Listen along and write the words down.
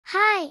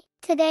Hi,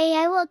 today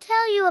I will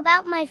tell you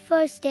about my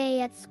first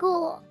day at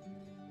school.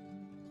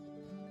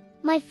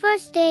 My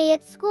first day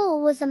at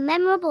school was a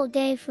memorable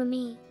day for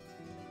me.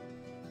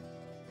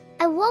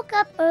 I woke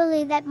up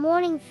early that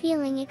morning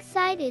feeling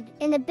excited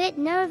and a bit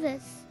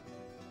nervous.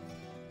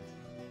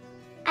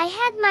 I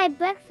had my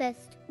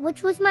breakfast,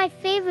 which was my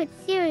favorite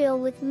cereal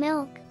with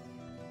milk.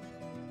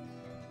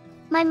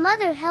 My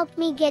mother helped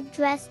me get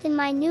dressed in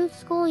my new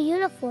school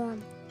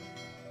uniform.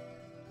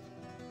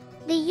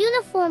 The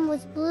uniform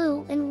was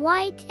blue and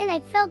white and I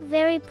felt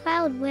very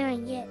proud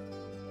wearing it.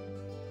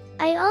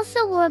 I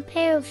also wore a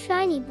pair of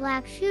shiny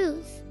black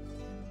shoes.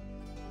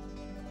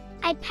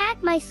 I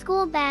packed my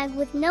school bag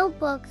with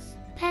notebooks,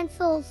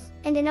 pencils,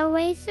 and an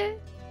eraser.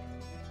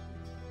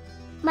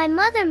 My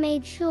mother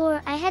made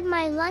sure I had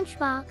my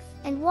lunchbox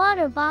and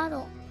water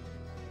bottle.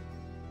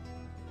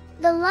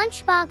 The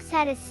lunchbox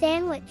had a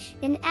sandwich,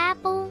 an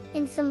apple,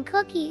 and some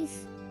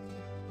cookies.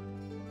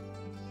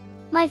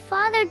 My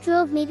father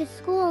drove me to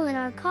school in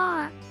our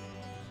car.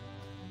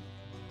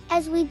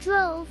 As we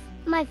drove,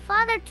 my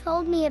father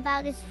told me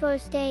about his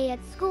first day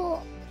at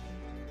school.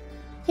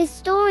 His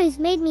stories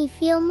made me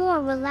feel more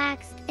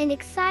relaxed and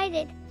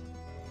excited.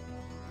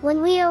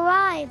 When we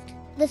arrived,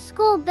 the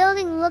school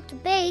building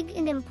looked big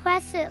and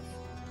impressive.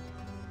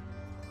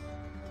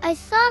 I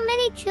saw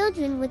many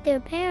children with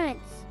their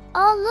parents,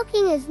 all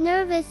looking as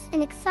nervous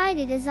and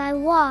excited as I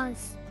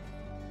was.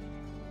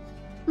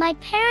 My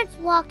parents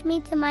walked me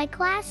to my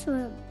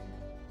classroom.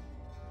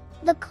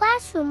 The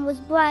classroom was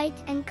bright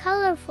and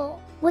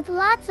colorful, with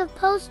lots of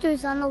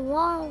posters on the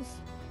walls.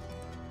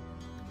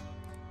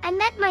 I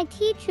met my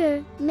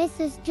teacher,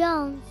 Mrs.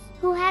 Jones,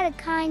 who had a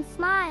kind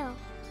smile.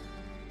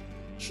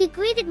 She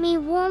greeted me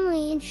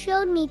warmly and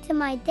showed me to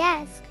my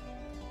desk.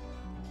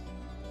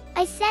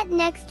 I sat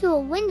next to a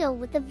window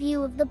with a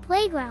view of the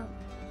playground.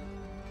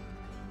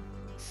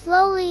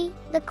 Slowly,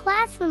 the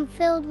classroom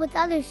filled with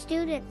other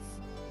students.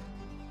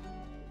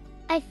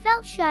 I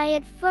felt shy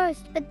at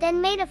first, but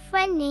then made a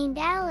friend named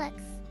Alex.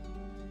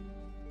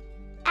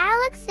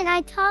 Alex and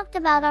I talked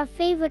about our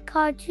favorite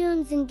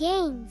cartoons and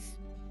games.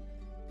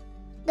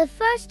 The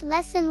first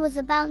lesson was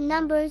about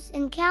numbers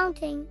and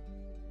counting.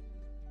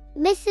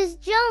 Mrs.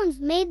 Jones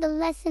made the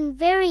lesson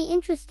very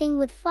interesting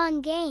with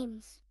fun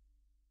games.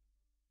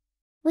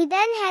 We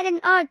then had an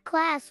art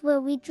class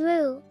where we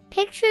drew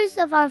pictures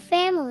of our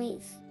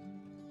families.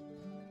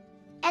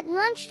 At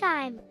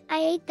lunchtime, I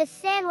ate the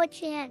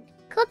sandwich and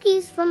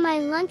cookies from my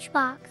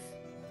lunchbox.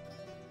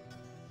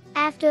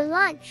 After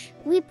lunch,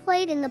 we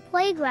played in the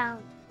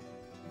playground.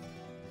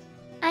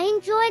 I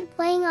enjoyed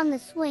playing on the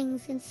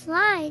swings and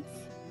slides.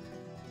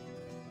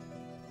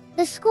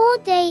 The school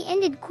day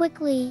ended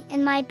quickly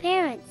and my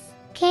parents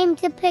came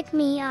to pick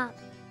me up.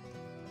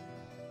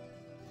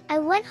 I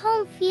went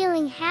home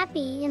feeling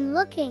happy and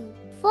looking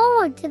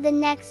forward to the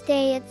next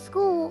day at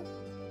school.